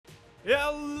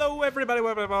Hello everybody,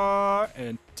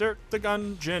 Enter the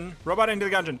Gungeon. Robot into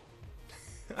the Gungeon.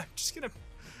 I'm just gonna...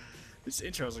 These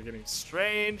intros are getting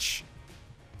strange.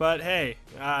 But hey,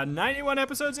 91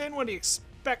 episodes in, what do you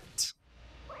expect?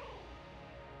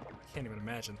 I can't even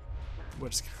imagine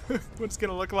what it's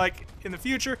gonna look like in the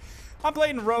future. I'm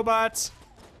playing robots.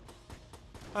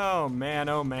 Oh man,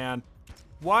 oh man.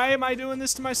 Why am I doing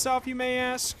this to myself, you may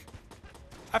ask?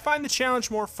 I find the challenge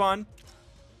more fun.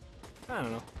 I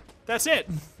don't know. That's it.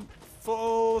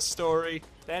 Full story.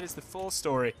 That is the full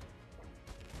story.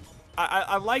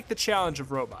 I like the challenge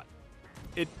of robot.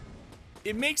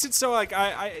 It makes it so like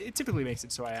it typically makes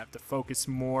it so I have to focus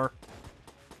more.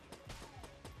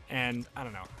 And I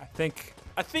don't know. I think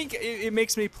it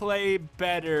makes me play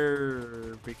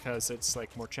better because it's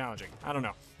like more challenging. I don't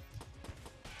know.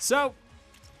 So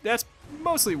that's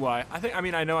mostly why.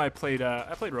 I know I played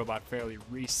robot fairly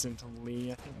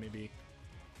recently. I think maybe.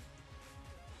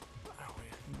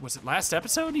 Was it last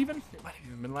episode even? It might have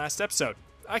even been last episode.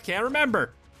 I can't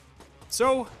remember.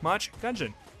 So much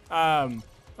Gungeon. I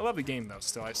love the game though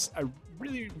still. I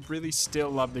really, really still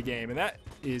love the game, and that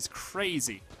is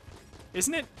crazy.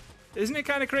 Isn't it? Isn't it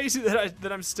kind of crazy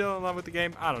that I'm still in love with the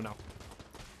game? I don't know.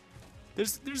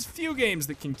 There's few games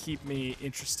that can keep me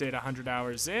interested 100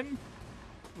 hours in.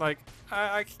 Like,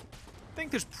 I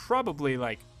think there's probably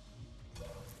like,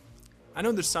 I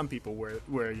know there's some people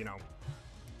where you know,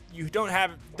 you don't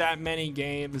have that many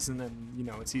games and then, you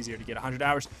know, it's easier to get 100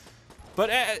 hours. But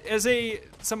as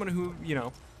someone who, you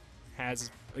know,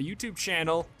 has a YouTube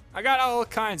channel, I got all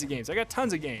kinds of games. I got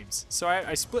tons of games. So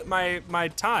I split my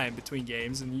time between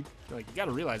games, and you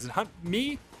gotta realize that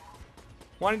me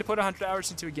wanting to put 100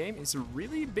 hours into a game is a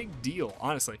really big deal,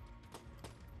 honestly.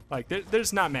 Like,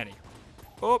 there's not many.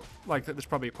 Oh, like, there's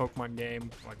probably a Pokemon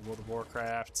game, like World of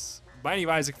Warcraft. Binding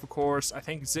of Isaac, of course. I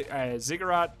think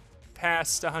Ziggurat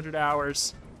past 100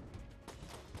 hours.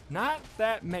 Not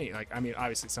that many. Like, I mean,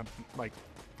 obviously something like,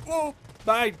 oh,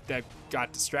 I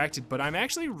got distracted, but I'm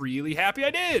actually really happy I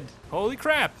did. Holy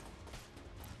crap.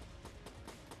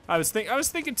 I was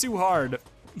thinking too hard.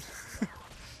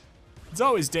 It's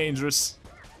always dangerous.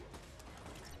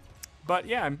 But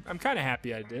yeah, I'm kind of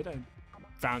happy I did. I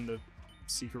found the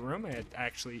secret room. It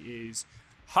actually is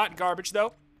hot garbage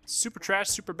though. Super trash,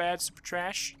 super bad, super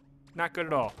trash. Not good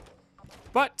at all.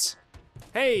 But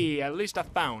hey, at least I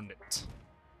found it.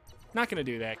 Not gonna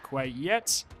do that quite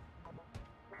yet.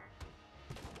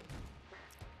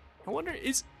 I wonder,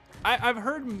 I've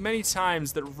heard many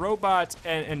times that Robot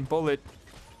and Bullet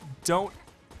don't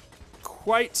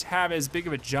quite have as big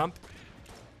of a jump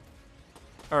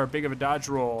or big of a dodge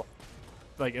roll,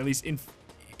 like at least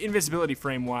invisibility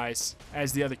frame wise,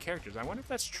 as the other characters. I wonder if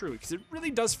that's true, because it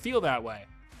really does feel that way.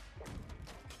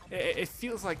 It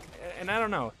feels like, and I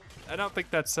don't know. I don't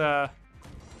think that's I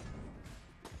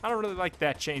don't really like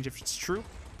that change if it's true.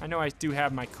 I know I do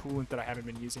have my coolant that I haven't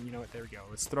been using. You know what? There we go.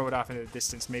 Let's throw it off into the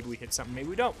distance. Maybe we hit something. Maybe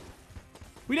we don't.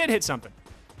 We did hit something.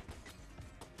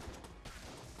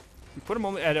 We put him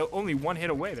only one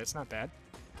hit away. That's not bad.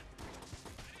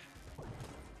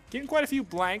 Getting quite a few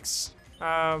blanks.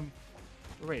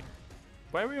 Wait.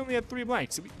 Why are we only at 3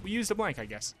 blanks? We used a blank, I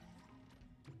guess.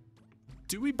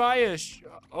 Do we buy a...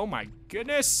 Oh my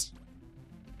goodness.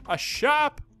 A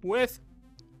shop with...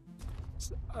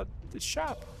 the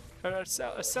shop. A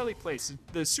selly place.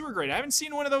 The sewer grate. I haven't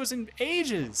seen one of those in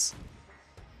ages.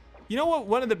 You know what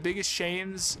one of the biggest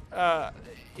shames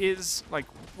is? Like,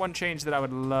 one change that I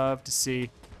would love to see.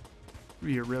 Would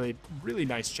be a really, really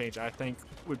nice change, I think.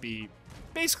 Would be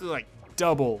basically like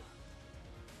double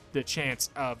the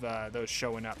chance of those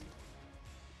showing up.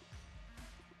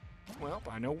 Well,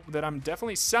 I know that I'm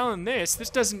definitely selling this.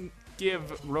 This doesn't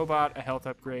give Robot a health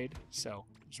upgrade, so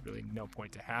there's really no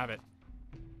point to have it.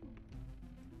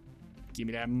 Give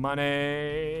me that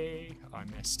money. Oh, I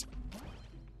missed.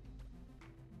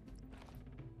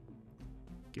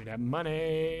 Give me that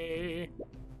money.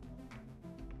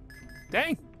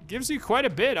 Dang, gives you quite a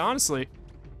bit, honestly.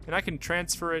 And I can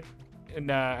transfer it, and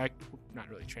not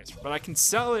really transfer, but I can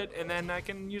sell it, and then I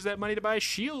can use that money to buy a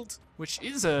shield, which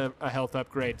is a health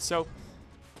upgrade. So,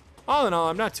 all in all,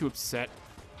 I'm not too upset.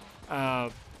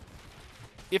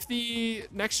 If the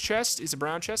next chest is a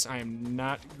brown chest, I am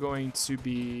not going to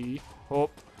be... Oh,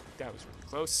 that was really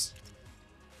close.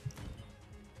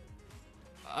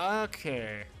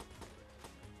 Okay.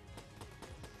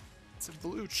 It's a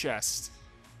blue chest.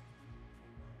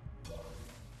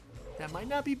 That might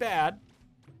not be bad.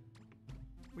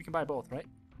 We can buy both, right?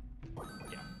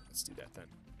 Yeah, let's do that then.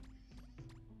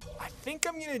 I think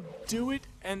I'm gonna do it,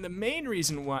 and the main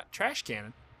reason why... Trash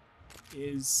cannon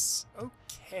is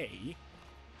okay.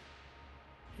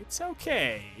 It's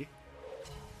okay.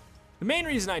 The main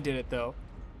reason I did it, though,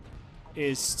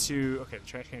 is to... Okay, the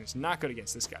trash can is not good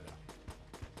against this guy, though.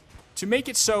 To make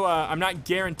it so I'm not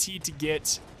guaranteed to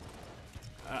get...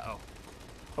 a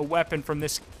weapon from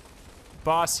this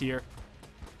boss here.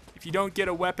 If you don't get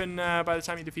a weapon by the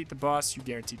time you defeat the boss, you're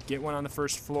guaranteed to get one on the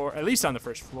first floor. At least on the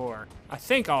first floor. I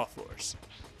think all floors.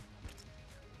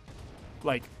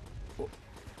 Like...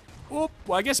 Well,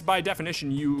 I guess by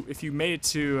definition, if you made it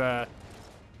to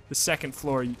the second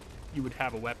floor, you would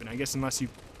have a weapon. I guess unless you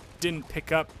didn't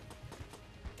pick up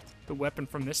the weapon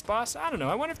from this boss. I don't know.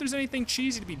 I wonder if there's anything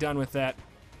cheesy to be done with that.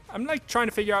 I'm like trying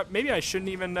to figure out, maybe I shouldn't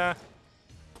even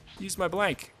use my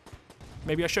blank.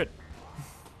 Maybe I should.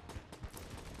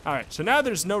 Alright, so now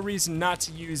there's no reason not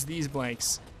to use these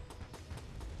blanks.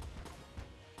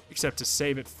 Except to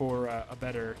save it for a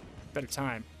better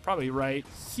time. Probably right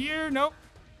here. Nope.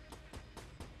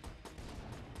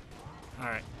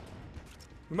 Alright.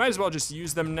 We might as well just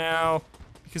use them now,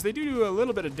 because they do a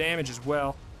little bit of damage as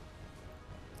well.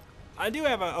 I do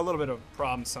have a little bit of a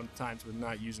problem sometimes with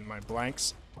not using my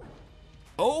blanks.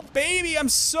 Oh, baby! I'm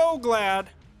so glad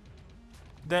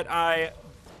that I...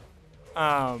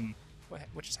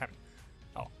 What just happened?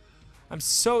 Oh. I'm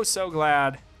so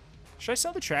glad. Should I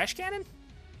sell the trash cannon?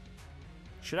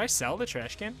 Should I sell the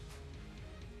trash can?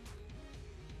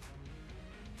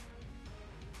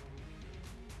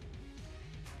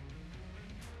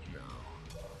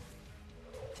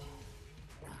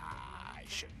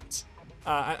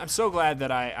 I'm so glad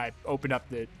that I opened up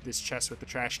this chest with the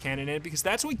trash cannon in it, because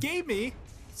that's what gave me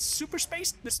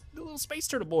this little space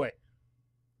turtle boy.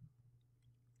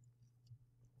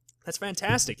 That's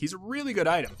fantastic. He's a really good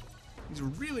item. He's a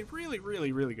really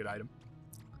good item.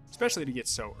 Especially to get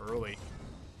so early.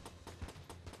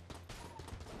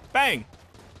 Bang!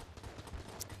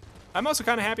 I'm also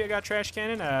kind of happy I got a trash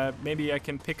cannon. Maybe I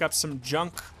can pick up some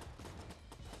junk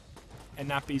and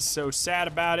not be so sad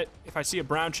about it. If I see a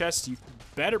brown chest, you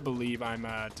better believe I'm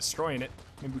destroying it.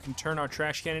 Maybe we can turn our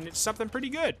trash cannon into something pretty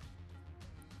good.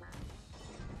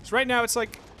 So right now it's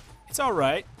like, it's all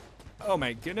right. Oh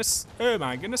my goodness. Oh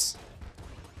my goodness.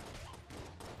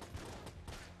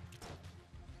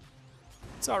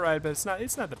 It's all right, but it's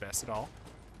not the best at all.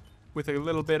 With a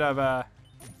little bit of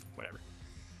whatever.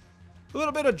 A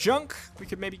little bit of junk, we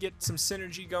could maybe get some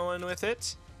synergy going with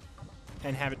it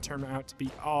and have it turn out to be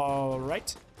all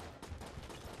right.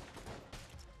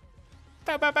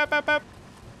 Bow, bow, bow, bow, bow.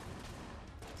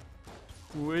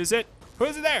 Who is it? Who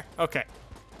is it there? Okay.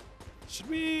 Should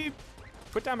we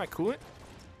put down my coolant?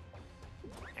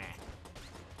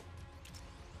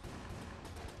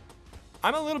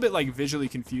 I'm a little bit like visually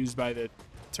confused by the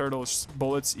turtle's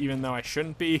bullets, even though I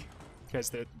shouldn't be,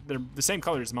 because they're the same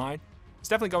color as mine. Let's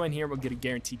definitely go in here. We'll get a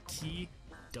guaranteed key,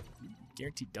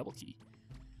 guaranteed double key.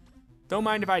 Don't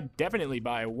mind if I definitely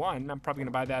buy one. I'm probably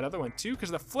gonna buy that other one too,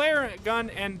 because the flare gun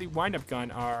and the wind-up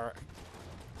gun are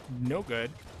no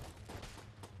good.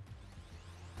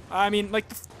 I mean, like,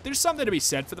 there's something to be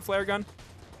said for the flare gun.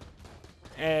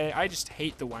 I just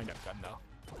hate the wind-up gun though.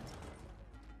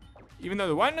 Even though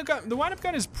the wind-up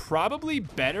gun is probably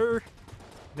better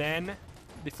than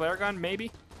the flare gun,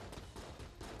 maybe.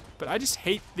 But I just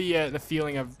hate the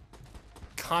feeling of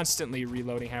constantly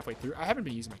reloading halfway through. I haven't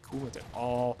been using my coolant at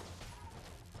all.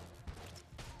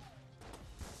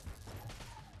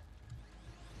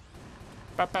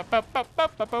 Bop, bop, bop, bop,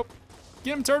 bop, bop, bop.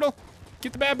 Get him, turtle.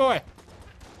 Get the bad boy.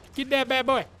 Get that bad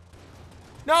boy.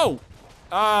 No!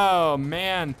 Oh,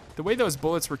 man. The way those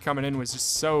bullets were coming in was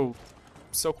just so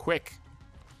quick.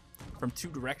 From two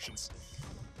directions.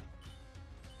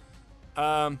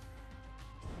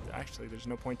 Actually, there's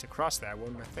no point to cross that. What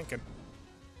am I thinking?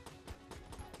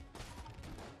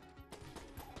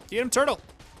 Get him, turtle.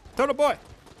 Turtle boy.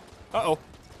 Uh-oh.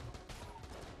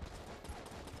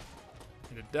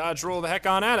 Need to dodge roll the heck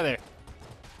on out of there.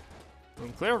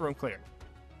 Room clear, room clear.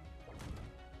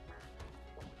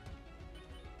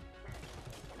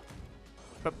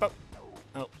 Bup, bup.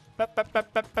 Oh. Bup, bup,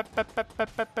 bup, bup, bup, bup, bup,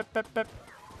 bup, bup, bup, bup.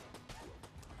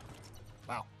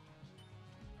 Wow.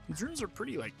 These rooms are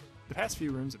pretty, like, the past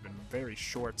few rooms have been very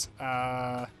short.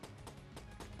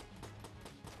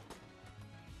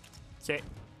 Okay.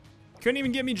 Couldn't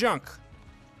even get me junk.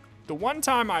 The one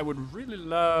time I would really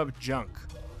love junk.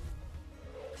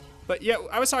 But yeah,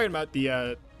 I was talking about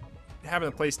the having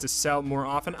a place to sell more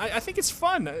often. I think it's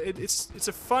fun. It's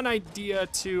a fun idea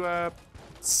to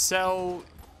sell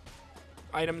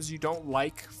items you don't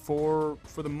like for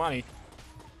the money.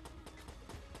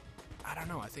 I don't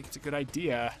know. I think it's a good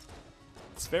idea.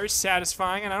 It's very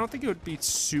satisfying, and I don't think it would be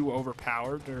too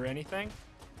overpowered or anything.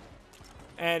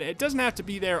 And it doesn't have to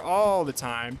be there all the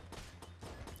time.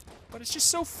 But it's just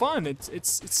so fun.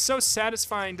 It's so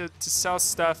satisfying to sell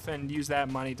stuff and use that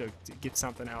money to get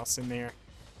something else in there.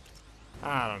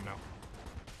 I don't know.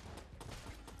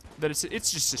 That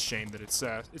it's just a shame that it's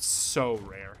so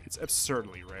rare. It's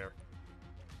absurdly rare.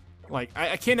 Like,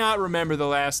 I cannot remember the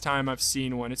last time I've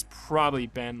seen one. It's probably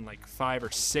been like 5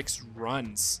 or 6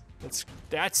 runs.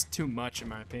 That's too much in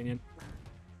my opinion.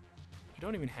 I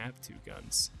don't even have 2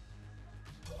 guns.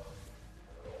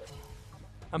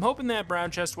 I'm hoping that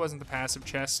brown chest wasn't the passive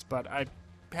chest, but I'm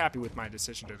happy with my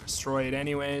decision to destroy it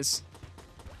anyways.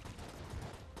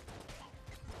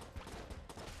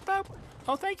 Boop.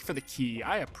 Oh, thank you for the key.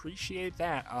 I appreciate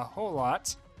that a whole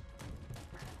lot.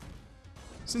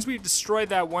 Since we've destroyed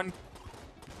that one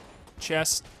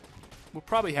chest, we'll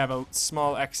probably have a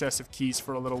small excess of keys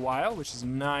for a little while, which is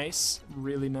nice.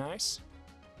 Really nice.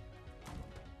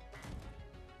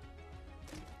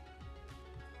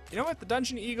 You know what? The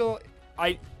Dungeon Eagle,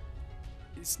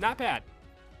 it's not bad.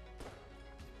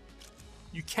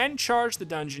 You can charge the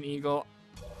Dungeon Eagle,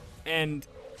 and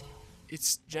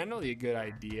it's generally a good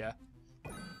idea.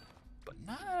 But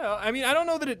no, I mean, I don't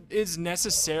know that it is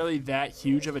necessarily that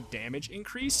huge of a damage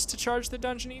increase to charge the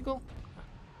Dungeon Eagle.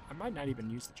 I might not even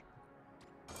use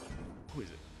the... Who is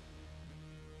it?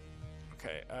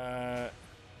 Okay,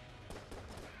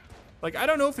 like, I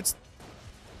don't know if it's...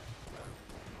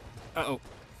 Uh-oh.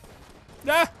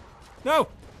 Ah! No!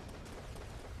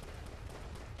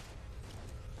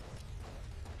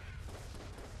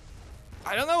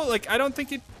 I don't know, like, I don't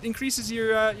think it increases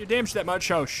your damage that much.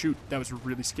 Oh, shoot, that was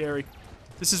really scary.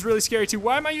 This is really scary, too.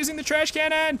 Why am I using the trash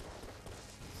cannon?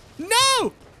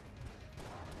 No!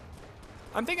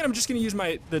 I'm thinking I'm just gonna use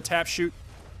the tap shoot.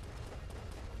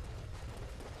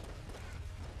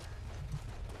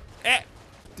 Eh!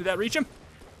 Did that reach him?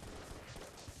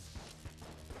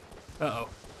 Uh-oh.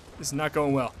 This is not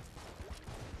going well.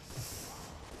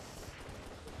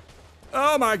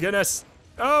 Oh my goodness.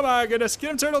 Oh my goodness.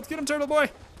 Get him, turtle. Get him, turtle boy.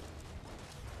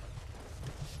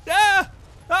 Ah!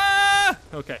 Ah!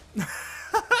 Okay.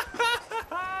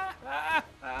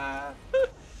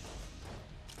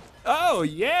 Oh,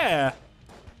 yeah.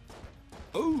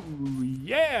 Oh,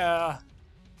 yeah.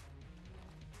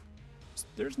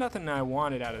 There's nothing I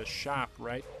wanted out of the shop,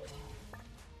 right?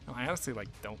 No, I honestly, like,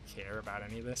 don't care about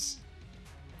any of this.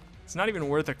 It's not even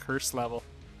worth a curse level.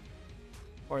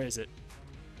 Or is it?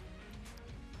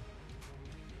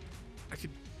 I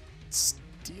could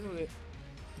steal it.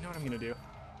 You know what I'm gonna do?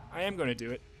 I am gonna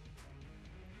do it.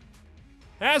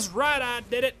 That's right, I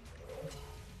did it!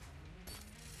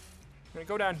 I'm gonna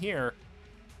go down here.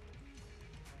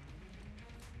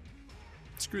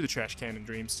 Screw the trash cannon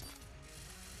dreams.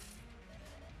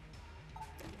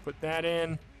 Put that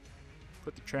in.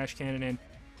 Put the trash cannon in.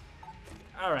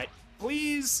 Alright,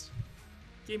 please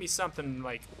give me something,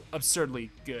 like, absurdly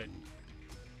good.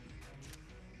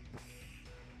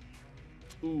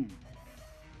 Ooh.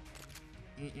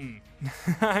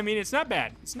 I mean, it's not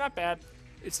bad. It's not bad.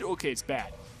 It's okay, it's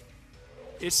bad.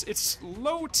 It's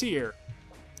low tier.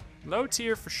 Low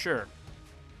tier for sure.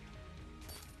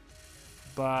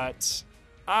 But,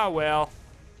 well.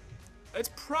 It's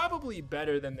probably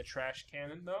better than the trash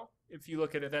cannon, though. If you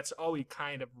look at it, that's all we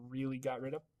kind of really got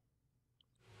rid of.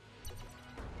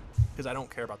 Because I don't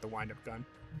care about the wind-up gun.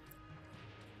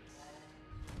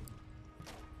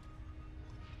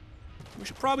 We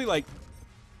should probably, like,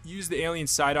 use the alien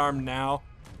sidearm now.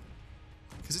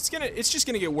 Because it's just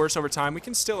gonna get worse over time. We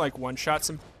can still, like, one-shot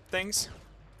some things.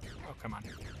 Oh, come on.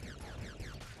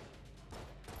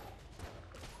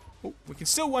 Oh, we can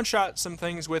still one-shot some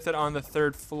things with it on the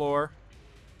 3rd floor.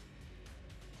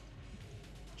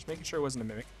 Just making sure it wasn't a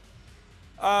mimic.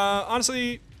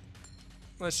 Honestly,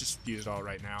 let's just use it all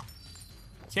right now.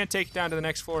 Can't take it down to the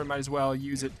next floor, might as well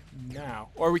use it now.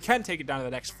 Or we can take it down to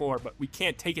the next floor, but we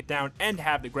can't take it down and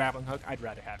have the grappling hook. I'd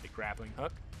rather have the grappling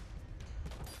hook.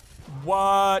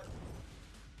 What?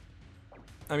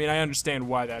 I mean, I understand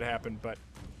why that happened, but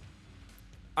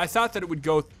I thought that it would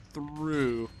go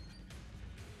through.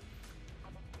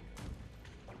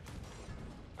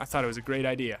 I thought it was a great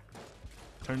idea.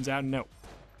 Turns out, no.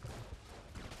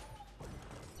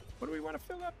 What do we want to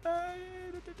fill up?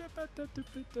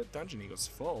 Dungeon Eagle's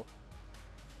full.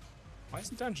 Why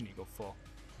is the Dungeon Eagle full?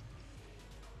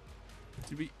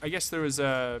 Did we? I guess there was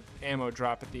a ammo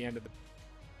drop at the end of the...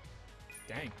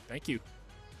 Dang, thank you.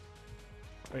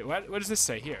 Wait, what does this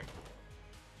say here?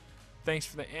 Thanks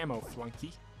for the ammo,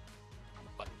 flunky.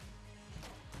 What?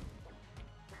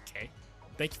 Okay.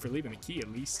 Thank you for leaving the key,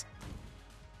 at least.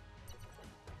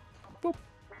 Boop,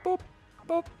 boop,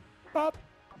 boop, bop.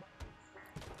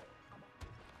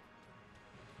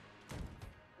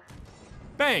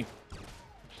 Bang!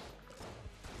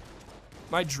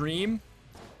 My dream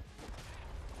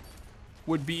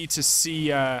would be to see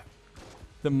the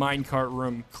minecart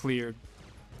room cleared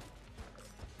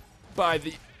by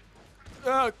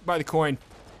the coin,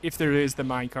 if there is the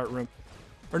minecart room,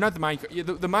 or not the minecart. Yeah,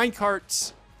 the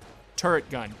minecart's turret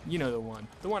gun. You know the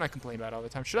one I complain about all the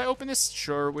time. Should I open this?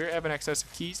 Sure. We have an excess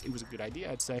of keys. It was a good idea,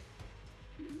 I'd say.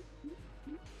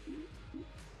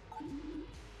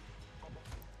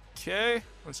 Okay,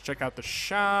 let's check out the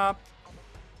shop.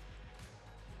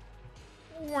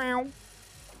 Wow.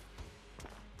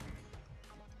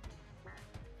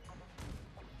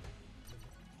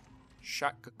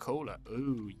 Shaka-Cola.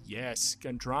 Ooh, yes.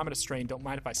 Andromeda strain. Don't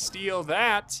mind if I steal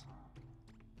that.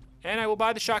 And I will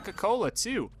buy the Shaka-Cola,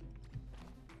 too.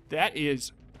 That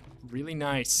is really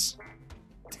nice.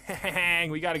 Dang,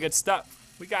 we got a good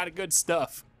stuff. We got a good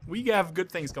stuff. We have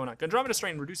good things going on. Andromeda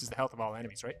strain reduces the health of all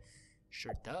enemies, right?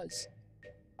 Sure does.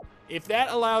 If that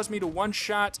allows me to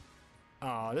one-shot...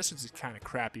 Oh, this is a kind of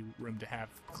crappy room to have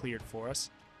cleared for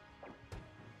us.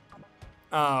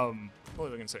 What was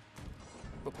I going to say?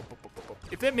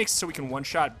 If that makes it so we can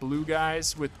one-shot blue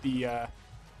guys with the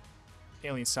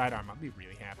alien sidearm, I'll be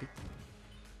really happy.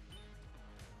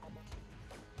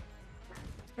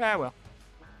 Ah, well.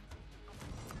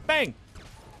 Bang!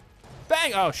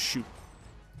 Bang! Oh, shoot.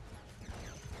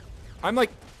 I'm, like,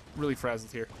 really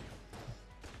frazzled here.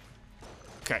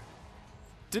 Okay.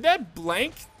 Did that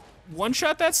blank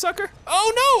one-shot that sucker?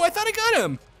 Oh, no! I thought I got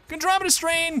him! Andromeda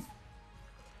strain!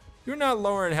 You're not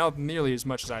lowering health nearly as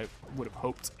much as I would have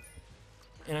hoped.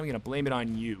 And I'm going to blame it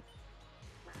on you.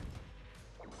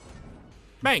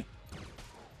 Bang!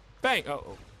 Bang!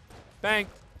 Uh-oh. Bang.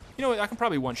 You know what? I can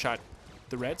probably one-shot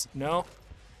the reds. No.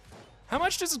 How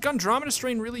much does Andromeda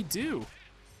strain really do?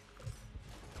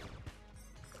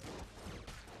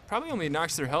 Probably only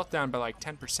knocks their health down by like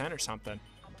 10% or something,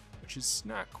 which is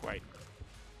not quite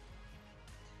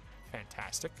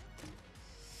fantastic.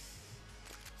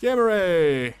 Gamma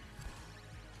ray.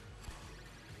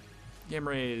 Gamma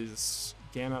ray is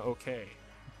gamma okay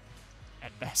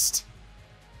at best.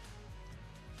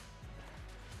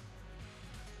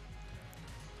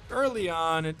 Early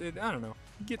on, I don't know.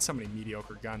 You get so many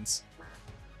mediocre guns.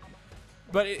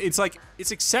 But it's like,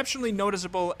 it's exceptionally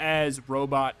noticeable as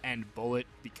robot and bullet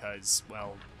because,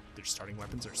 well, their starting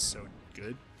weapons are so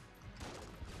good.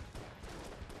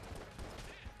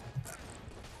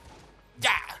 Yeah!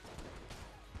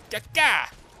 Yeah!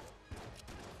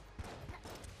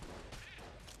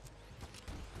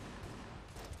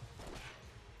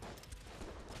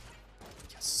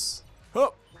 Yes.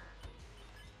 Oh!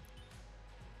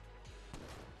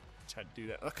 Try to do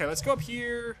that. Okay, let's go up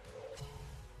here.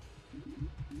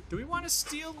 Do we want to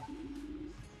steal?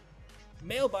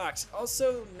 Mailbox,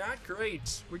 also not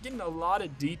great. We're getting a lot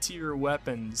of D-tier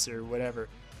weapons or whatever.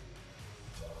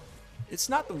 It's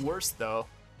not the worst though.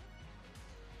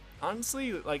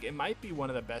 Honestly, like it might be one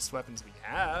of the best weapons we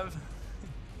have.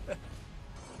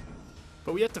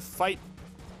 But we have to fight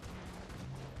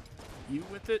you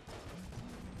with it.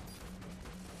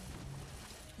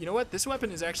 You know what? This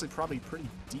weapon is actually probably pretty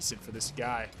decent for this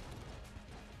guy.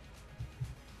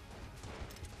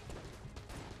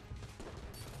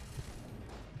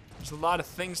 There's a lot of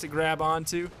things to grab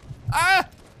onto. Ah!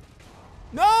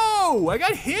 No! I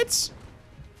got hit!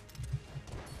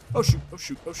 Oh shoot, oh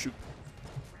shoot, oh shoot.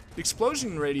 The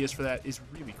explosion radius for that is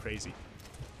really crazy.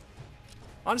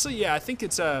 Honestly, yeah, I think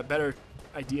it's a better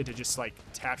idea to just like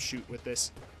tap shoot with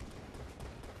this.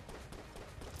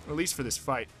 At least for this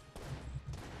fight.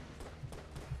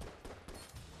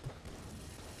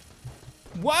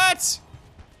 What?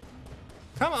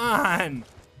 Come on!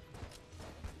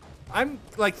 I'm,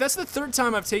 like, that's the third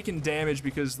time I've taken damage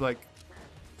because, like,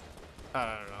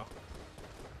 I don't know.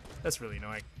 That's really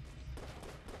annoying.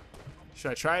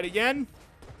 Should I try it again?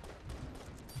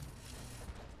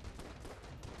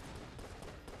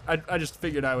 I just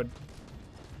figured I would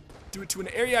do it to an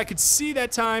area I could see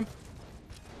that time.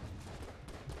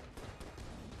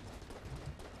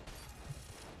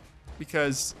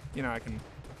 Because, you know, I can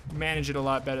manage it a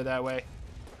lot better that way.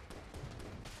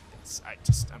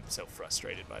 I'm so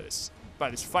frustrated by this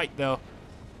fight though.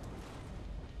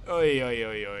 Oi, oi,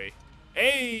 oi, oi.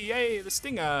 Hey, hey, the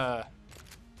stinger.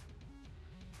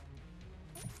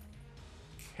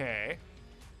 Okay.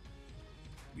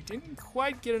 We didn't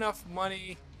quite get enough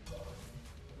money.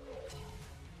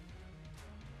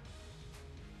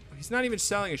 He's not even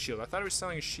selling a shield. I thought he was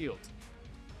selling a shield.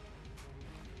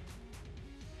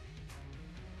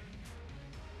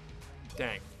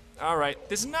 Dang. Alright,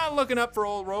 this is not looking up for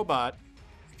old robot.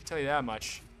 I can tell you that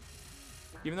much.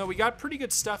 Even though we got pretty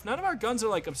good stuff, none of our guns are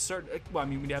like absurd. Well, I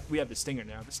mean, we have the Stinger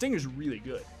now. The Stinger's really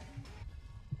good.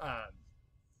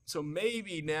 So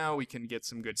maybe now we can get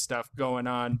some good stuff going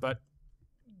on, but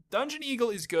Dungeon Eagle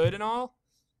is good and all.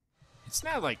 It's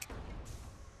not like,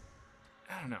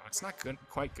 I don't know, it's not good,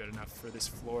 quite good enough for this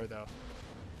floor though.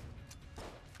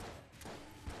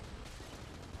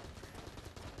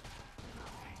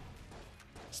 Okay.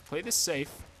 Just play this safe.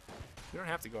 We don't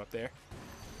have to go up there.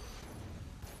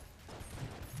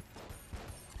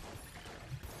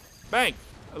 Bang!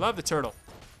 I love the turtle.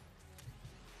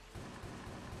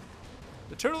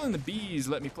 The turtle and the bees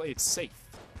let me play it safe.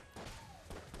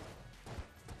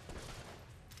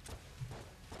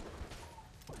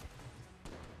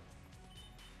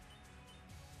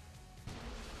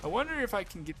 I wonder if I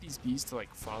can get these bees to,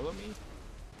 like, follow me.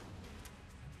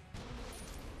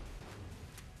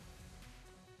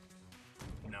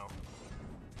 No.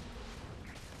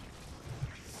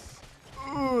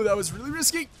 Ooh, that was really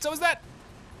risky. So was that.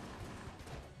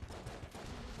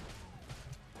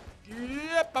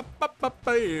 Yep,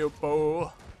 okay.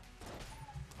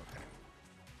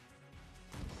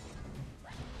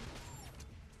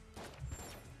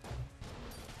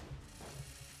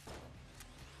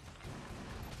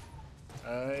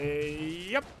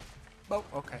 Yep. Oh,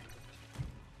 okay.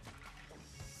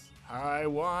 I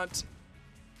want...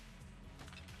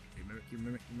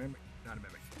 Mimic, not a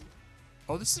mimic.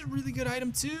 Oh, this is a really good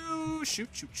item too. Shoot.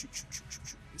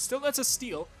 It still lets us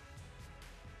steal.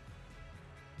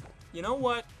 You know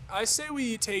what? I say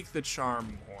we take the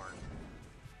charm horn.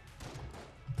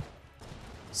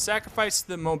 Sacrifice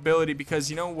the mobility because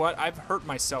you know what? I've hurt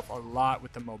myself a lot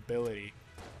with the mobility.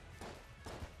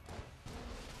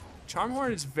 Charm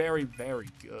horn is very, very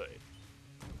good.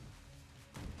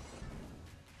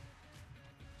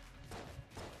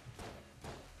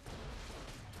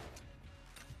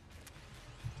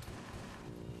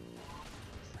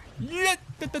 Yeah.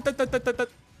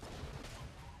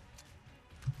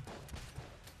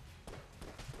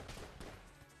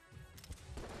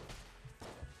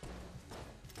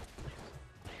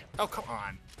 Oh, come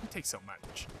on. You take so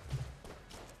much.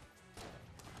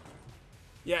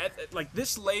 Yeah, like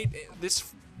this late,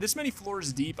 this many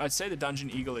floors deep, I'd say the Dungeon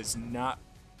Eagle is not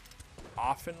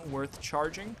often worth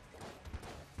charging.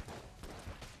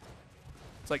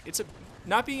 It's like,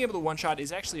 not being able to one-shot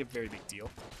is actually a very big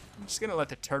deal. I'm just gonna let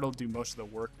the turtle do most of the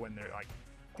work when they're like,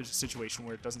 there's a situation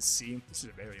where it doesn't seem. This is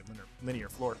a very linear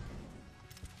floor.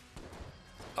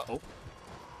 Uh-oh.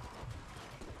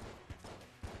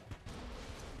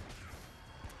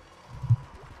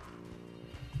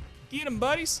 Get him,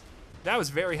 buddies. That was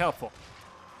very helpful.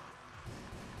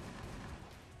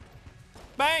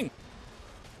 Bang!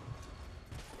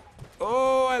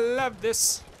 Oh, I love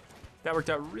this. That worked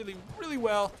out really, really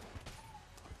well.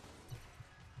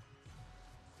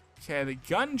 Okay, the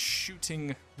gun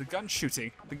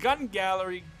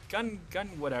gallery, gun,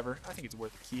 whatever. I think it's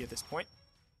worth a key at this point.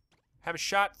 Have a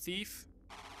shot, thief.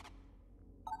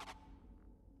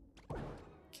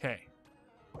 Okay.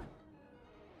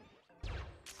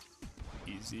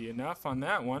 Easy enough on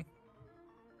that one.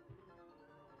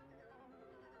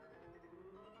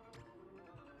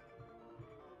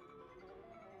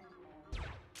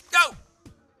 Go!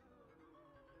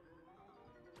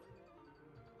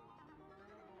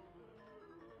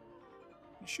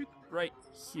 Shoot right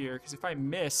here, because if I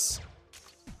miss,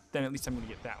 then at least I'm going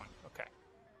to get that one. Okay.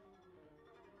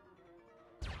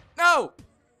 No!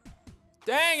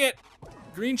 Dang it!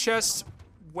 Green chest,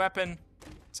 weapon.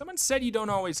 Someone said you don't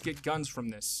always get guns from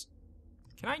this.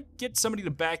 Can I get somebody to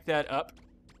back that up?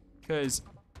 Because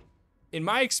in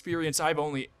my experience, I've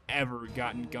only ever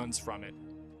gotten guns from it.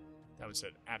 That was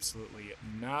an absolutely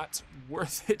not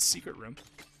worth it secret room.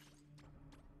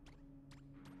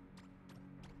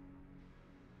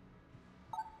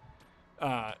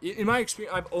 In my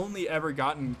experience, I've only ever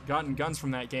gotten guns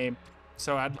from that game.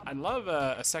 So I'd love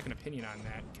a second opinion on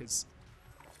that, because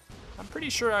I'm pretty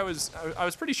sure I was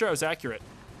pretty sure I was accurate.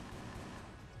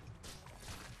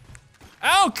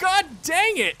 Oh, god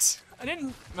dang it! I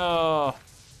didn't, no.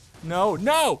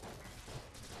 Not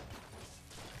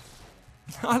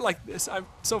like this. I'm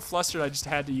so flustered I just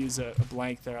had to use a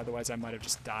blank there, otherwise I might have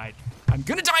just died. I'm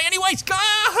gonna die anyways!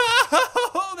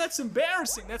 Oh, that's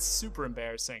embarrassing. That's super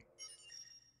embarrassing.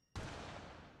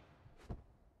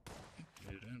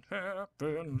 It didn't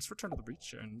happen. Let's return to the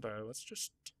breach and let's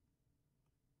just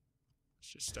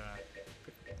pick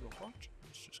up the robot.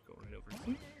 Let's just go right over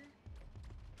here.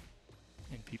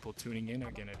 And people tuning in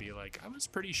are gonna be like, I was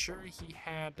pretty sure he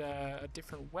had a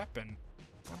different weapon.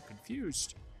 I'm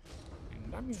confused.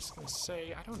 And I'm just gonna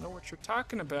say, I don't know what you're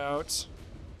talking about.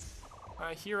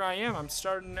 Here I am. I'm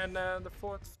starting in the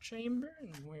 4th chamber,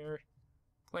 and we're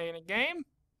playing a game.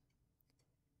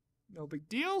 No big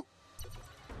deal.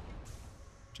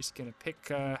 Just gonna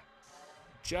pick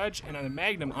Judge and a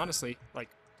Magnum, honestly. Like,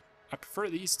 I prefer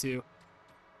these two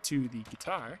to the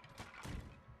guitar.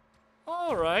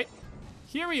 Alright.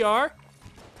 Here we are.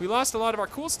 We lost a lot of our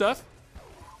cool stuff.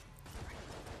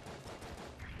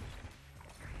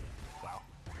 Wow.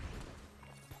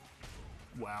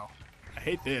 Wow. I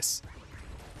hate this.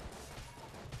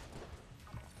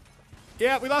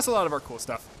 Yeah, we lost a lot of our cool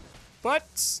stuff.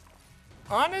 But,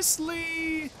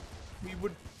 honestly,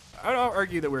 I'd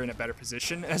argue that we're in a better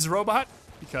position as a robot,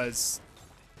 because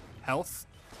health.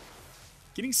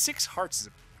 Getting 6 hearts is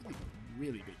a really,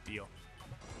 really big deal.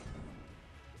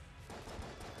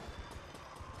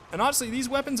 And honestly, these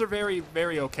weapons are very,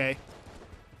 very okay.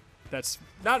 That's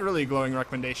not really a glowing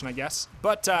recommendation, I guess.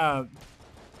 But the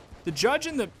Judge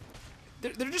and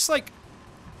they're just like,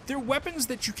 they're weapons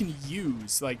that you can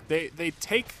use. Like, they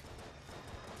take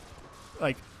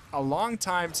like a long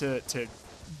time to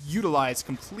utilize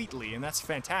completely, and that's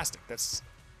fantastic. That's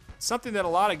something that a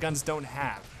lot of guns don't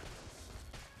have.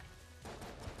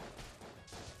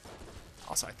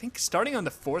 Also, I think starting on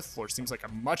the 4th floor seems like a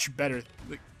much better,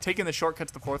 like, taking the shortcut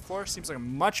to the 4th floor seems like a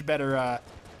much better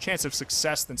chance of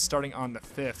success than starting on the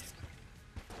 5th.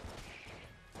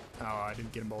 Oh, I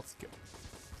didn't get them both. Good.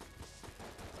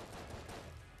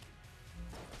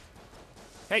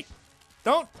 Hey,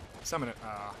 don't summon it.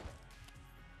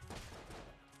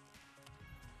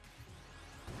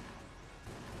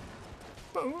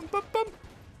 Boom, boom, boom.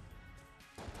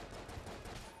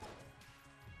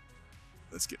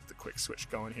 Let's get the quick switch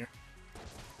going here.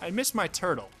 I missed my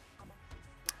turtle.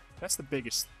 That's the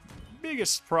biggest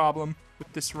problem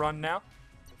with this run now.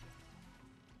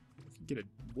 We can get a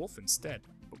wolf instead,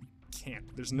 but we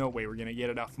can't. There's no way we're gonna get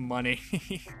enough money.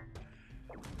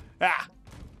 Ah,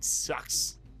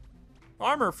 sucks.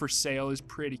 Armor for sale is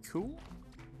pretty cool.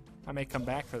 I may come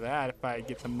back for that if I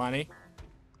get the money.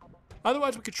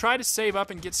 Otherwise, we could try to save up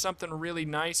and get something really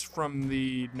nice from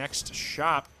the next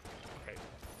shop. Okay.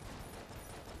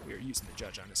 We are using the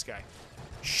Judge on this guy.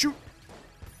 Shoot!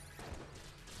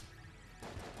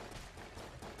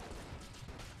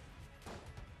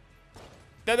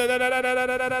 Oh,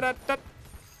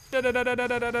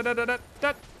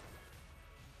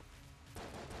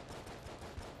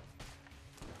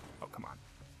 come on.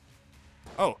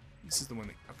 Oh, this is the one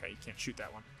that... Okay, you can't shoot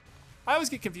that one. I always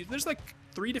get confused. There's like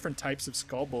 3 different types of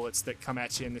skull bullets that come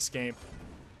at you in this game.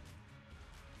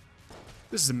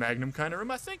 This is a Magnum kind of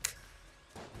room, I think.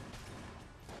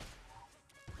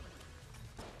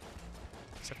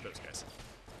 Except for those guys.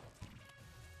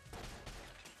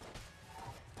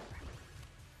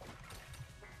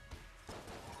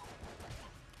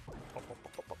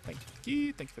 Thank you for the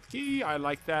key. Thank you for the key. I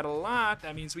like that a lot.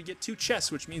 That means we get 2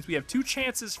 chests, which means we have 2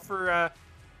 chances for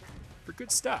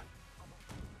good stuff.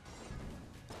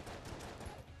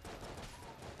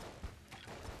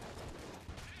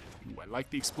 Ooh, I like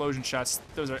the explosion shots.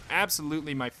 Those are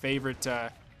absolutely my favorite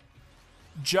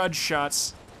Judge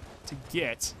shots to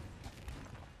get.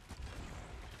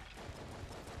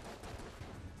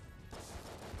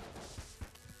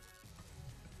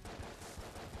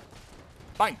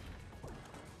 Fine.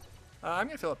 I'm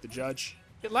gonna fill up the Judge.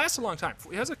 It lasts a long time.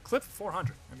 It has a clip of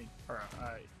 400. I mean, or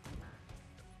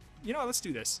you know, let's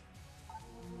do this.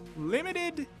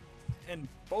 Limited and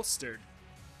bolstered.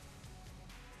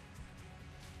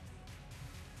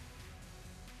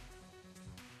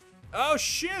 Oh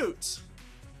shoot!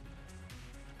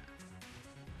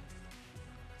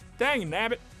 Dang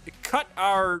nabbit! It cut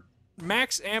our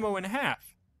max ammo in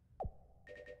half.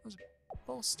 That was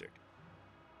bolstered.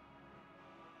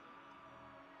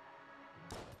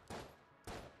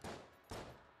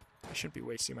 I shouldn't be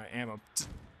wasting my ammo.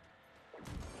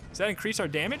 Does that increase our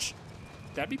damage?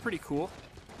 That'd be pretty cool.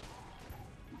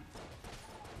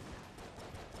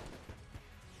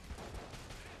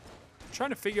 I'm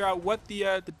trying to figure out what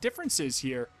the difference is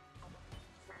here.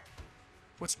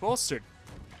 What's bolstered?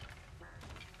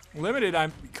 Limited,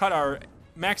 I cut our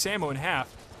max ammo in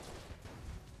half.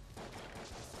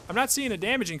 I'm not seeing a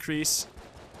damage increase.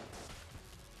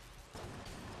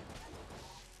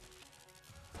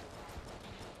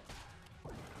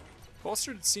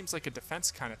 Bolstered seems like a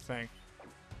defense kind of thing.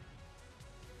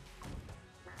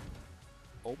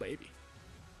 Oh, baby.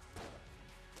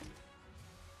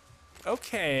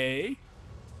 Okay.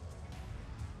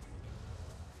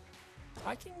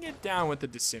 I can get down with the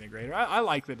disintegrator. I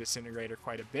like the disintegrator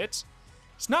quite a bit.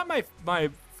 It's not my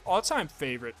all-time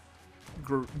favorite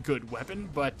good weapon,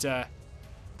 but does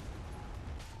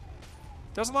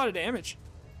a lot of damage.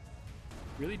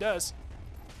 Really does.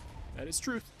 That is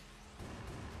truth.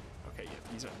 Okay,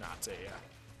 yeah, these are not a...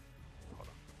 hold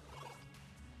on.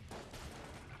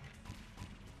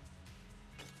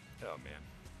 Oh, man.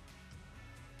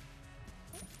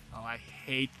 Oh, I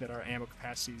hate that our ammo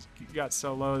capacity got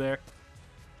so low there.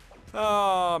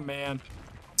 Oh, man.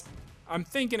 I'm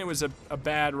thinking it was a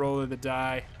bad roll of the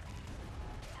die.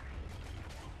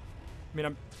 I mean,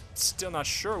 I'm still not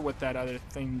sure what that other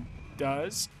thing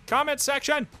does. Comment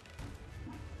section!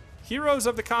 Heroes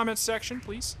of the comment section,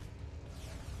 please.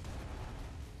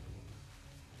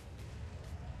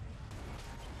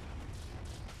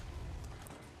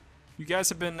 You guys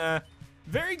have been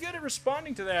very good at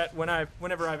responding to that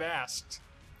whenever I've asked.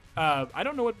 I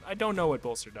don't know what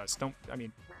bolster does. Don't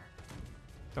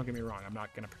get me wrong. I'm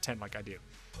not gonna pretend like I do.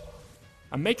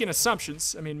 I'm making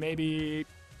assumptions. I mean, maybe.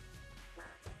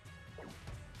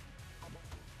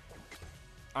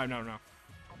 I don't know.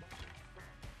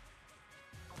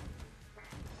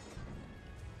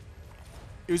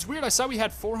 It was weird. I saw we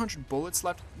had 400 bullets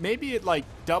left. Maybe it like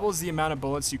doubles the amount of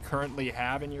bullets you currently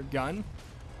have in your gun.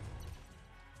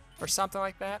 Or something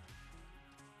like that.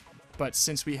 But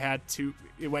since we had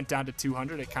it went down to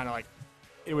 200, it kind of like,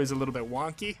 it was a little bit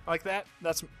wonky like that.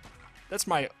 That's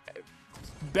my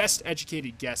best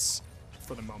educated guess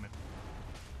for the moment.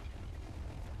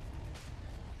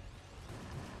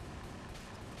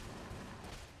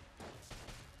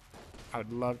 I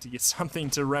would love to get something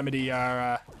to remedy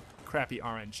our crappy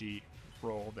RNG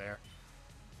roll there.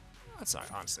 That's not,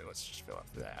 honestly, let's just fill up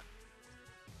that.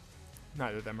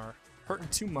 Neither of them are hurting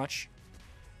too much.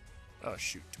 Oh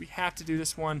shoot, do we have to do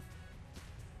this one?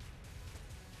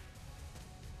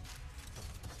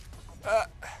 Okay.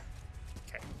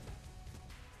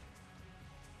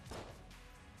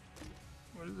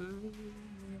 What is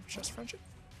it? Chest friendship?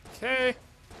 Okay.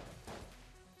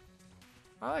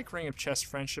 I like Ring of Chest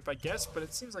Friendship, I guess, but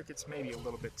it seems like it's maybe a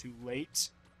little bit too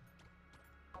late.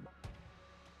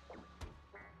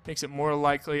 Makes it more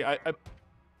likely.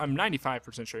 I'm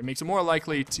 95% sure. It makes it more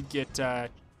likely to get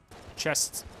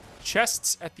chests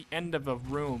at the end of a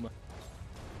room,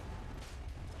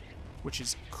 which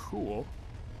is cool.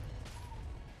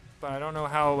 But I don't know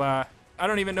how. I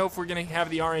don't even know if we're gonna have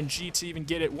the RNG to even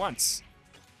get it once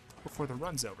before the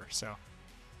run's over. So.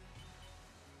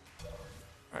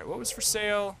 Alright, what was for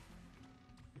sale?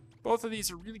 Both of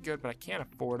these are really good, but I can't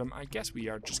afford them. I guess we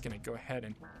are just going to go ahead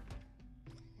and...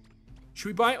 Should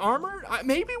we buy armor?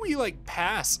 Maybe we, like,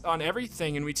 pass on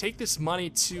everything and we take this money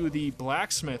to the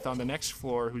blacksmith on the next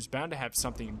floor who's bound to have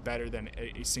something better than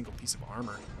a single piece of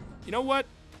armor. You know what?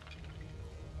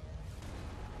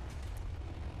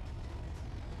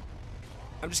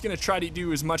 I'm just going to try to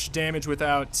do as much damage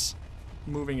without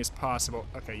moving as possible.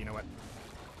 Okay, you know what?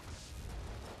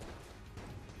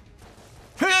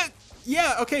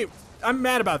 Yeah, okay, I'm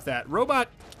mad about that. Robot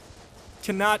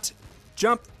cannot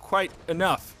jump quite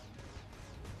enough.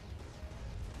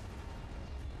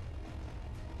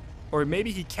 Or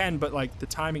maybe he can, but like the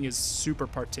timing is super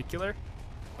particular.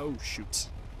 Oh shoot.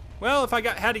 Well, if I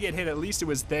had to get hit, at least it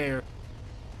was there.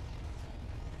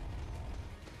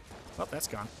 Well, that's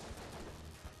gone.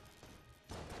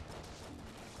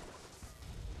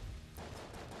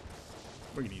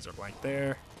 We're gonna use our blank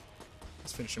there.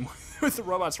 Let's finish him with the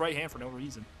robot's right hand for no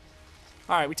reason.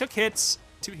 Alright, we took hits.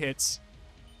 2 hits.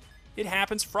 It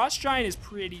happens. Frost Giant is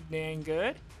pretty dang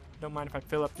good. Don't mind if I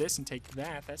fill up this and take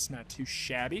that. That's not too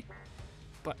shabby.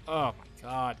 But, oh my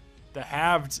god. The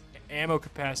halved ammo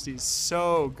capacity is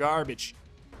so garbage.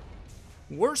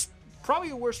 Worst, probably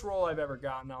the worst roll I've ever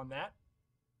gotten on that.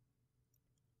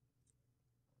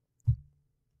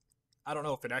 I don't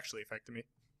know if it actually affected me.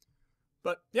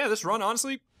 But, yeah, this run,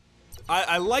 honestly,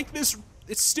 I like this.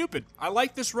 It's stupid. I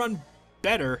like this run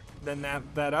better than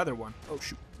that other one. Oh,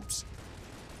 shoot. Oops.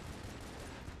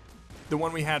 The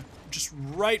one we had just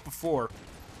right before.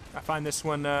 I find this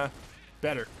one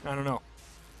better. I don't know.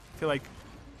 I feel like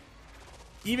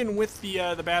even with the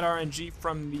bad RNG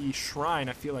from the shrine,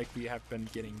 I feel like we have been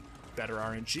getting better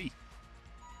RNG.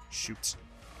 Shoot.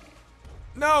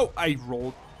 No! I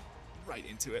rolled right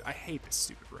into it. I hate this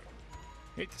stupid room.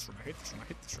 I hate this room. I hate this room. I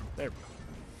hate this room. There we go.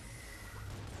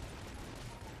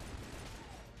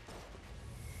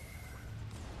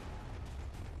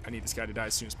 I need this guy to die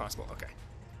as soon as possible. Okay.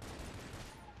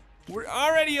 We're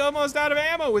already almost out of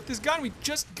ammo with this gun. We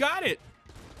just got it.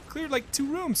 Cleared like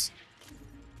 2 rooms.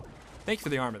 Thank you for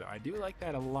the armor, though. I do like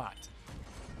that a lot.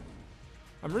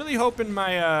 I'm really hoping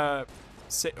my, oh,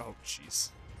 jeez.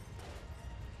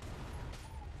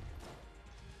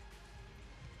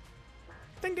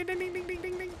 Ding, ding, ding, ding, ding, ding,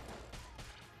 ding, ding.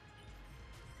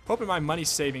 Hoping my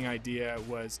money-saving idea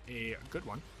was a good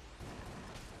one.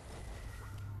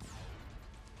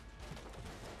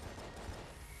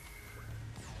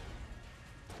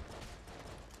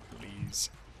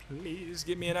 Please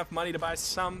give me enough money to buy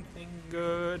something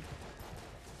good.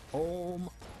 Home.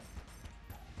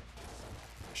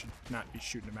 I should not be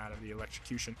shooting him out of the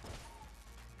electrocution.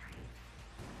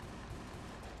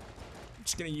 I'm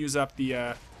just gonna use up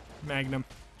the Magnum.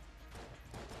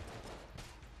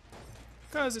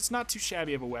 Because it's not too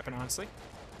shabby of a weapon, honestly.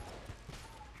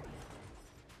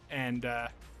 And,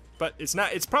 but it's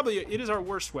not, it's probably, it is our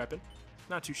worst weapon.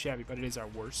 Not too shabby, but it is our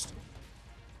worst.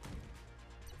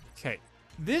 Okay.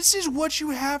 This is what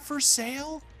you have for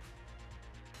sale?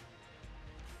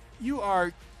 You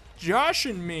are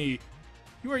joshing me.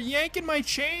 You are yanking my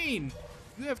chain.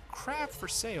 You have crap for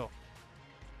sale.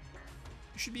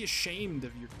 You should be ashamed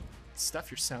of your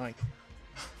stuff you're selling.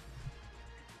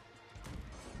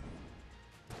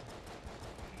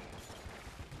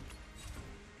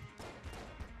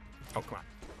 Oh, come on.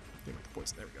 Get with the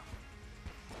poison. There we go.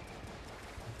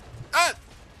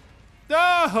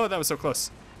 Ah! Oh, that was so close.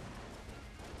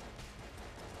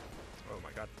 Oh,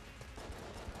 my God.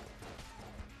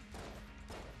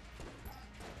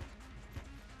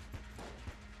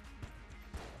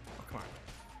 Oh, come on.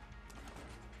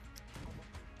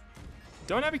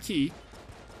 Don't have a key.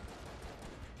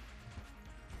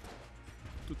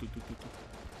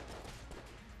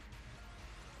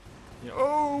 Yeah.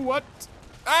 Oh, what?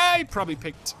 I probably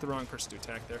picked the wrong person to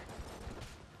attack there.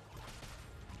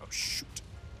 Oh, shoot.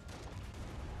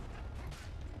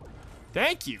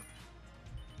 Thank you.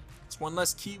 It's one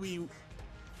less key we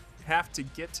have to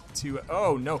get to.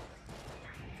 Oh, no.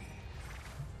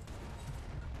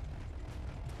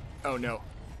 Oh, no.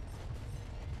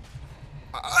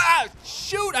 Ah,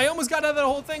 shoot! I almost got out of the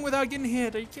whole thing without getting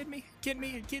hit. Are you kidding me? Kidding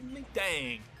me? Are you kidding me?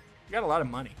 Dang. We got a lot of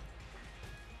money.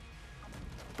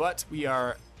 But we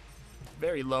are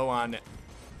very low on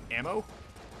ammo,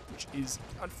 which is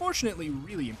unfortunately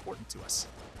really important to us.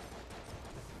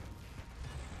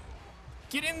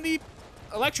 Get in the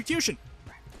electrocution.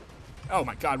 Oh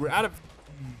my God, we're out of...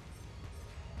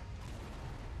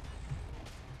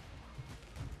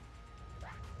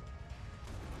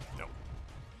 No.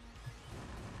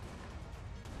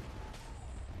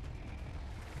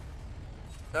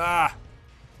 Ah.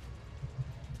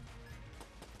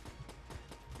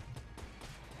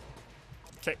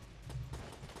 Okay.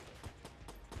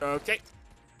 Okay.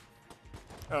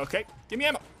 Okay. Give me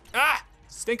ammo. Ah!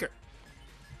 Stinker.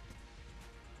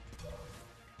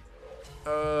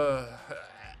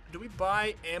 Do we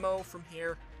buy ammo from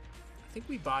here? I think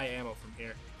we buy ammo from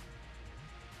here.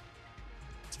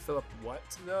 To fill up what,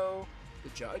 though? The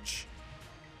judge?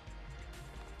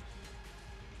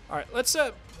 Alright, let's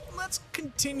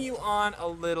continue on a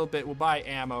little bit. We'll buy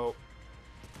ammo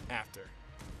after.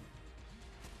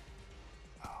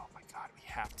 Oh my God, we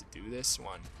have to do this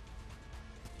one.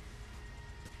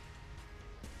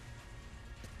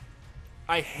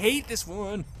 I hate this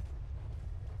one.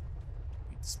 I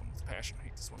hate this one with passion. I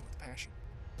hate this one with passion.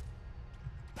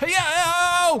 Hey,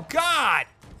 oh God!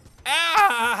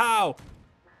 Ow!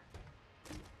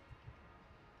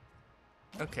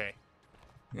 Okay.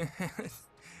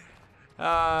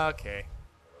 Okay.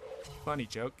 Funny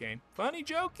joke game. Funny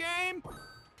joke game.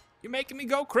 You're making me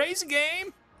go crazy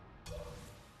game.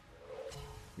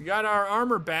 We got our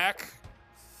armor back.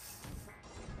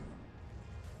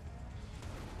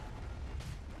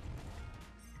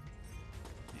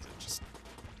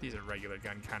 These are regular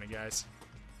gun kind of guys.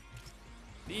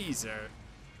 These are...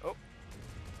 Oh.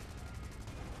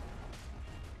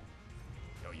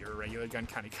 No, you're a regular gun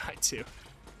kind of guy too.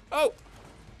 Oh!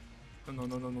 No,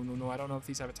 no, no, no, no, no, I don't know if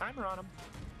these have a timer on them.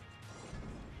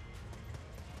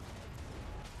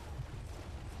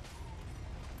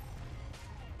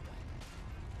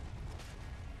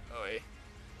 Oh, hey.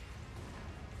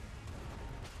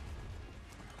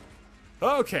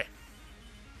 Okay.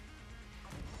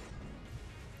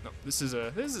 No, this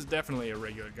is definitely a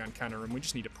regular gun kind of room. We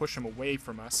just need to push them away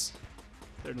from us.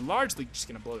 They're largely just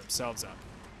gonna blow themselves up.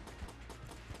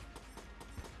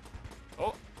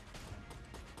 Oh.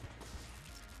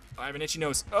 I have an itchy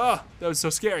nose. Oh, that was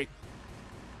so scary.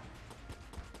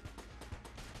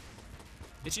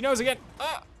 Itchy nose again.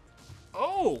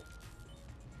 Oh.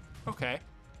 Okay.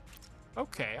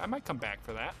 Okay, I might come back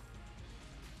for that.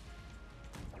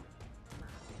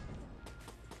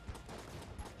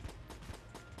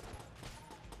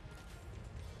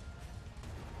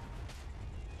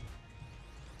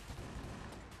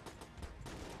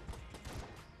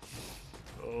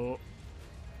 Oh.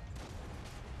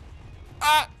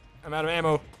 Ah! I'm out of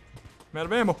ammo. I'm out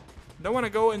of ammo. Don't want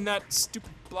to go in that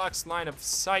stupid block's line of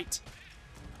sight.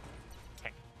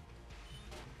 Okay.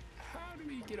 How do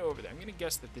we get over there? I'm gonna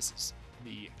guess that this is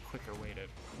the quicker way to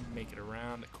make it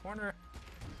around the corner.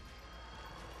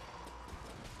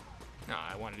 Oh,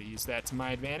 I wanted to use that to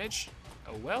my advantage.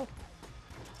 Oh well.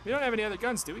 We don't have any other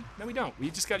guns, do we? No, we don't. We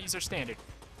just gotta use our standard.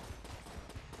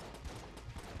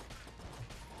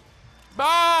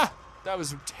 Bah! That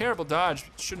was a terrible dodge.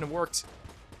 It shouldn't have worked.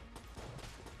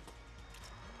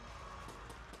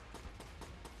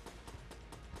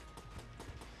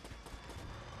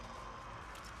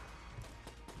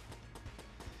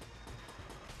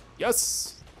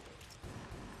 Yes!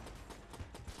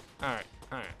 Alright.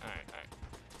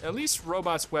 At least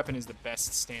Robot's weapon is the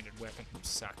best standard weapon. You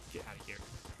suck. Get out of here.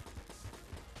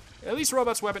 At least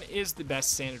Robot's weapon is the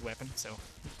best standard weapon, so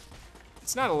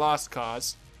it's not a lost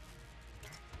cause.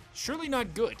 Surely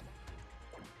not good.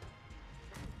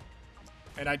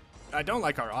 And I don't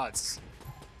like our odds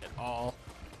at all.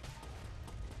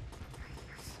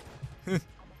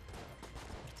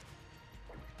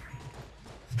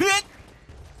 Hit!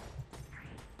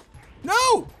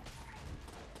 No!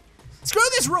 Screw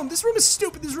this room! This room is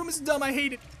stupid. This room is dumb. I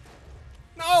hate it.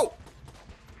 No!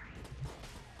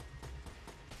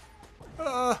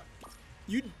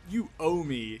 You owe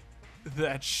me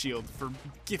that shield for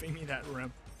giving me that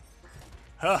room.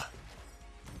 Huh.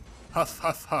 Huff,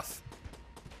 huff, huff.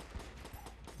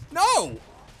 No!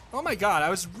 Oh my god, I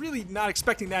was really not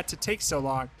expecting that to take so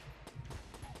long.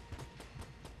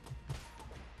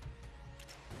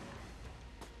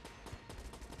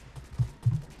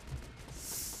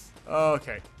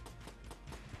 Okay.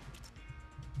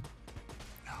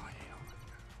 No, I hate all that.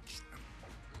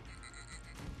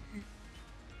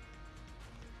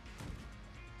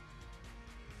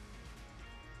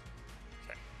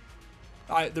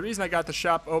 Okay. The reason I got the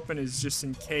shop open is just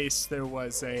in case there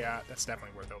was a, that's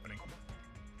definitely worth opening.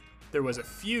 There was a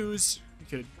fuse. We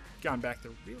could have gone back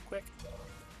there real quick.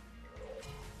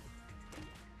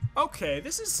 Okay,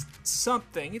 this is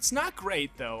something. It's not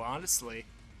great though, honestly.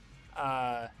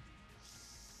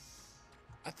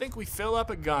 I think we fill up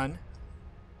a gun.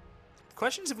 The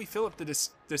question is if we fill up the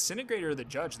disintegrator or the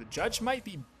judge. The judge might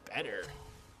be better.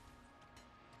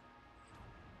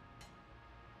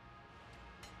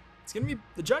 It's gonna be,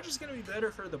 the judge is gonna be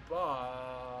better for the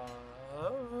boss.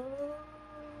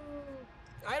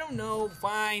 I don't know,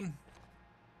 fine.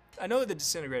 I know that the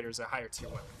disintegrator is a higher tier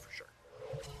weapon for sure.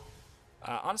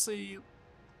 Honestly,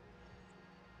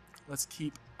 let's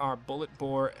keep our bullet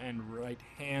bore and right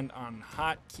hand on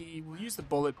hotkey. We'll use the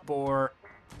bullet bore.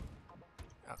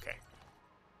 Okay.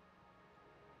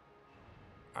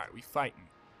 Alright, we fighting.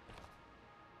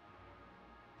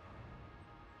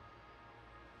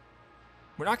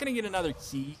 We're not gonna get another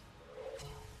key.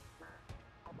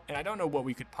 And I don't know what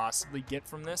we could possibly get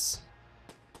from this.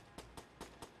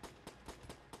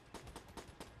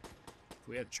 If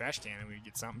we had the trash can, we would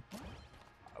get something.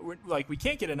 We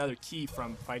can't get another key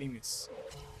from fighting this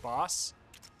boss.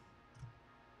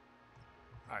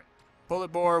 Alright.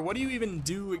 Bullet bore, what do you even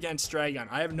do against Dragon?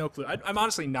 I have no clue. I'm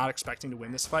honestly not expecting to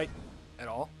win this fight at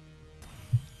all.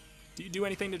 Do you do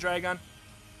anything to Dragon?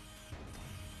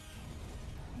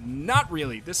 Not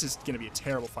really. This is going to be a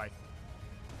terrible fight.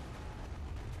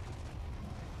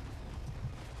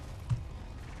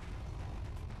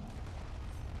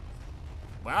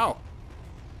 Wow.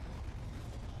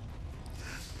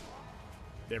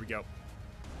 There we go.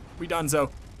 We donezo.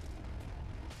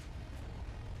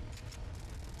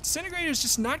 Disintegrator is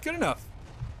just not good enough.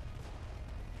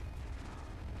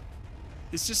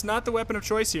 It's just not the weapon of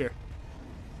choice here.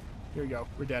 Here we go.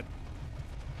 We're dead.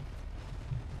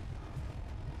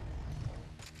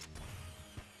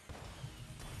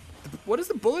 What does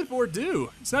the bullet bore do?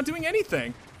 It's not doing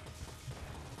anything.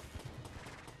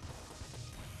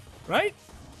 Right?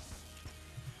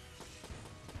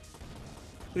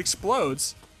 It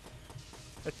explodes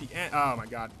at the end. Oh my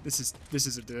god, this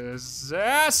is a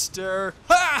disaster.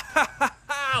 Ha ha ha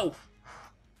ha!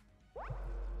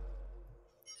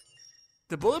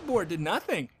 The bullet bore did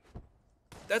nothing.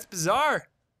 That's bizarre.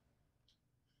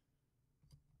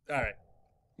 All right,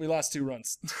 we lost 2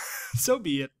 runs. So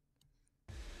be it.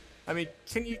 I mean,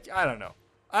 can you? I don't know.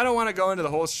 I don't want to go into the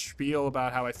whole spiel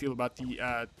about how I feel about the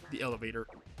elevator,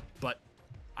 but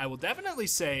I will definitely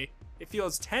say it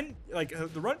feels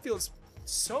the run feels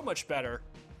so much better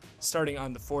starting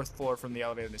on the 4th floor from the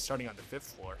elevator than starting on the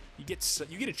 5th floor. You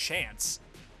get a chance.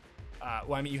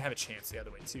 Well, I mean, you have a chance the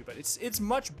other way too, but it's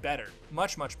much better,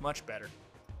 much better.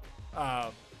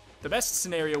 The best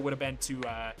scenario would have been to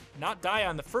not die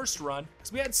on the first run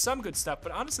because we had some good stuff,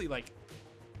 but honestly, like,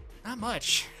 not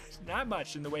much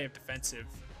in the way of defensive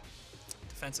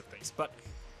things. But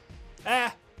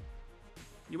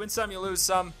you win some, you lose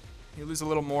some. You lose a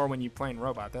little more when you're playing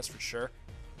robot, that's for sure.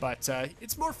 But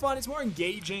it's more fun, it's more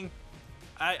engaging.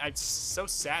 I'm so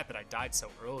sad that I died so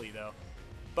early though.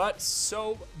 But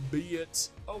so be it.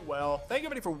 Oh well. Thank you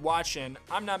everybody for watching.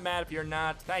 I'm not mad if you're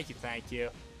not. Thank you, thank you.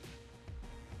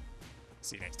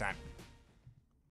 See you next time.